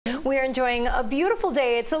We are enjoying a beautiful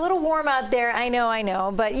day. It's a little warm out there. I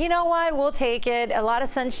know, but you know what? We'll take it. A lot of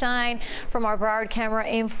sunshine from our Broward camera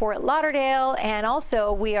in Fort Lauderdale, and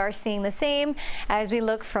also we are seeing the same as we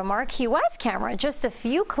look from our Key West camera. Just a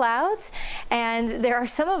few clouds, and there are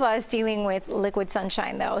some of us dealing with liquid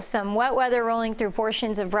sunshine though. Some wet weather rolling through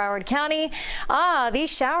portions of Broward County.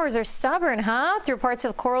 These showers are stubborn, huh? Through parts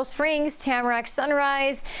of Coral Springs, Tamarack,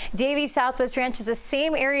 Sunrise, Davie, Southwest Ranches, the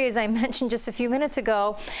same areas I mentioned just a few minutes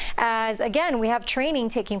ago, as again we have training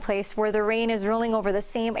taking place where the rain is rolling over the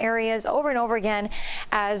same areas over and over again.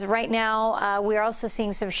 As right now we are also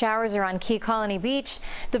seeing some showers around Key Colony Beach.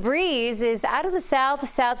 The breeze is out of the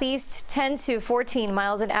southeast 10 to 14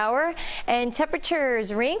 miles an hour, and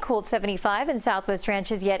temperatures rain cooled 75 in Southwest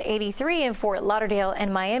Ranches, yet 83 in Fort Lauderdale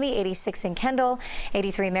and Miami, 86 in Kendall,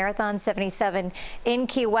 83 Marathon, 77 in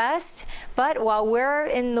Key West. But while we're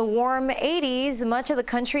in the warm 80s, much of the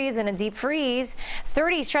country is in a deep freeze.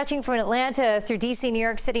 30 stretching from Atlanta through DC, New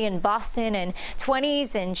York City, and Boston, and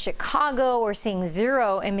 20s in Chicago. We're seeing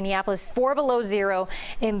 0 in Minneapolis, 4 below 0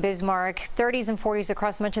 in Bismarck, 30s and 40s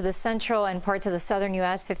across much of the central and parts of the southern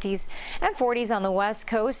U.S., 50s and 40s on the west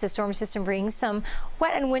coast. The storm system brings some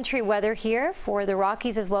wet and wintry weather here for the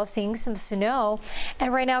Rockies as well, seeing some snow.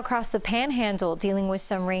 And right now across the Panhandle, dealing with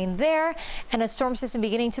some rain there, and a storm system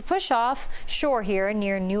beginning to push off shore here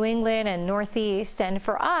near New England and Northeast. And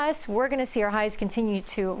for us, we're going to see our highs continue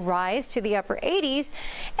to rise to the upper 80s,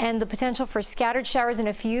 and the potential for scattered showers and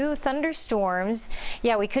a few thunderstorms.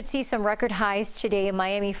 Yeah, we could see some record highs today in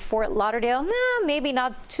Miami, Fort Lauderdale. Maybe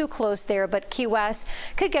not too close there, but Key West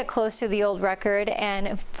could get close to the old record.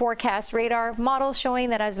 And forecast radar models showing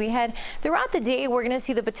that as we head throughout the day, we're going to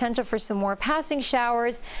see the potential for some more passing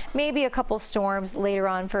showers, maybe a couple storms later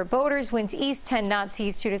on for boaters. Winds east 10 knots,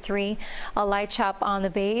 seas 2 to 3, a light chop on the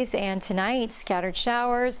bays. And tonight, scattered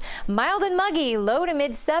showers, mild and muggy, low to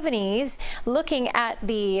mid 70s. Looking at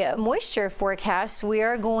the moisture forecast, we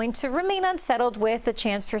are going to remain unsettled with a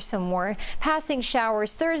chance for some more passing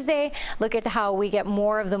showers Thursday. Look at how we get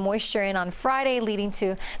more of the moisture in on Friday, leading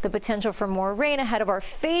to the potential for more rain ahead of our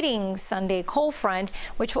fading Sunday cold front,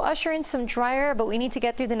 which will usher in some drier, but we need to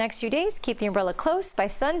get through the next few days. Keep the umbrella close. By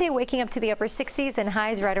Sunday, waking up to the upper 60s and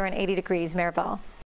highs right around 80 degrees. Maribel.